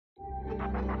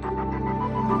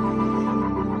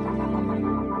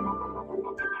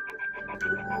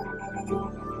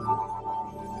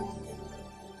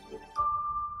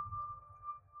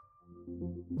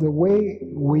The way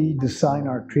we design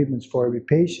our treatments for every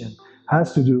patient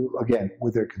has to do, again,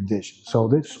 with their condition. So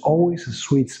there's always a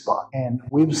sweet spot. And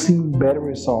we've seen better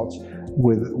results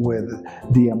with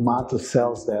the amount of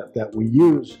cells that we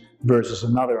use versus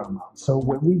another amount. So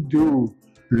when we do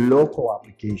local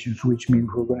applications, which means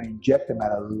we're going to inject them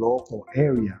at a local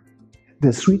area,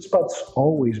 the sweet spot's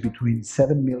always between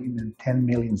 7 million and 10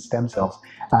 million stem cells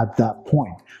at that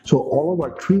point. So all of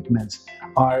our treatments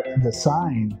are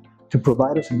designed to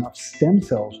provide us enough stem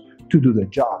cells to do the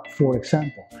job. For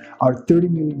example, our 30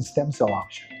 million stem cell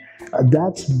option,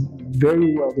 that's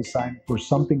very well designed for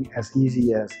something as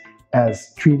easy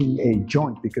as treating a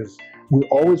joint, because we're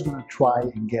always going to try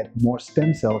and get more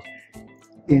stem cells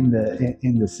in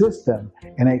the system.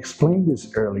 And I explained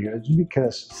this earlier, it's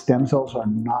because stem cells are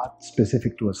not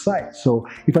specific to a site. So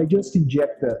if I just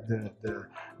inject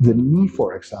the knee,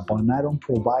 for example, and I don't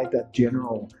provide that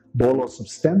general bolus of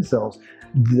stem cells,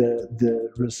 the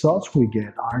results we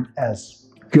get aren't as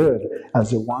good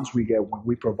as the ones we get when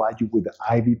we provide you with the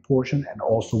IV portion and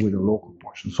also with the local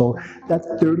portion. So that's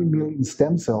 30 million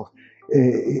stem cells.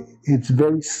 It's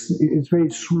very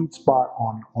sweet spot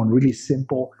on really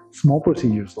simple small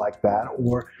procedures like that,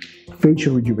 or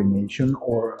facial rejuvenation,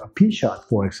 or a P-shot,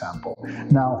 for example.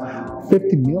 Now,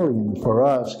 50 million for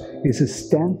us is a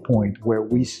standpoint where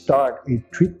we start a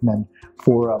treatment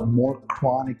for a more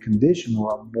chronic condition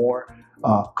or a more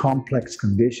complex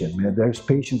condition. There's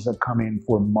patients that come in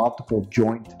for multiple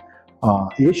joint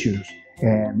issues,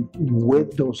 and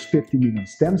with those 50 million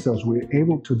stem cells, we're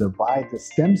able to divide the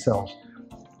stem cells,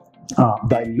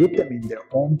 dilute them in their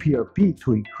own PRP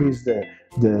to increase the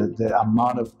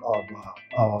amount of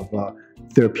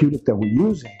therapeutic that we're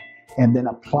using, and then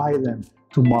apply them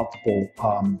to multiple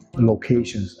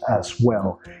locations as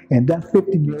well. And that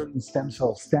 50 million stem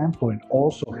cell standpoint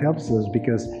also helps us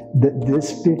because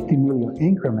this 50 million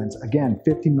increments, again,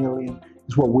 50 million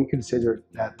is what we consider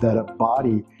that a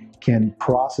body can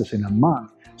process in a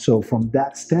month. So from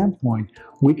that standpoint,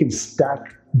 we can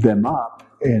stack them up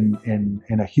in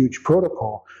a huge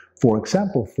protocol, for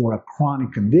example, for a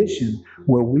chronic condition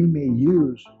where we may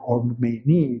use or may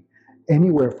need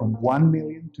anywhere from 1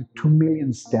 million to 2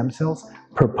 million stem cells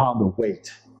per pound of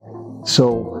weight.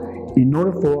 So in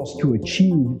order for us to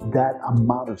achieve that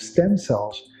amount of stem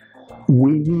cells,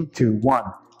 we need to,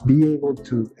 one, be able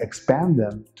to expand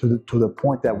them to the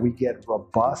point that we get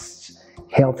robust,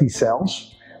 healthy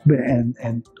cells,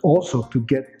 and also to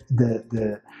get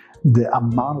the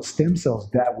amount of stem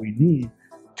cells that we need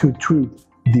to treat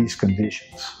these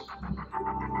conditions.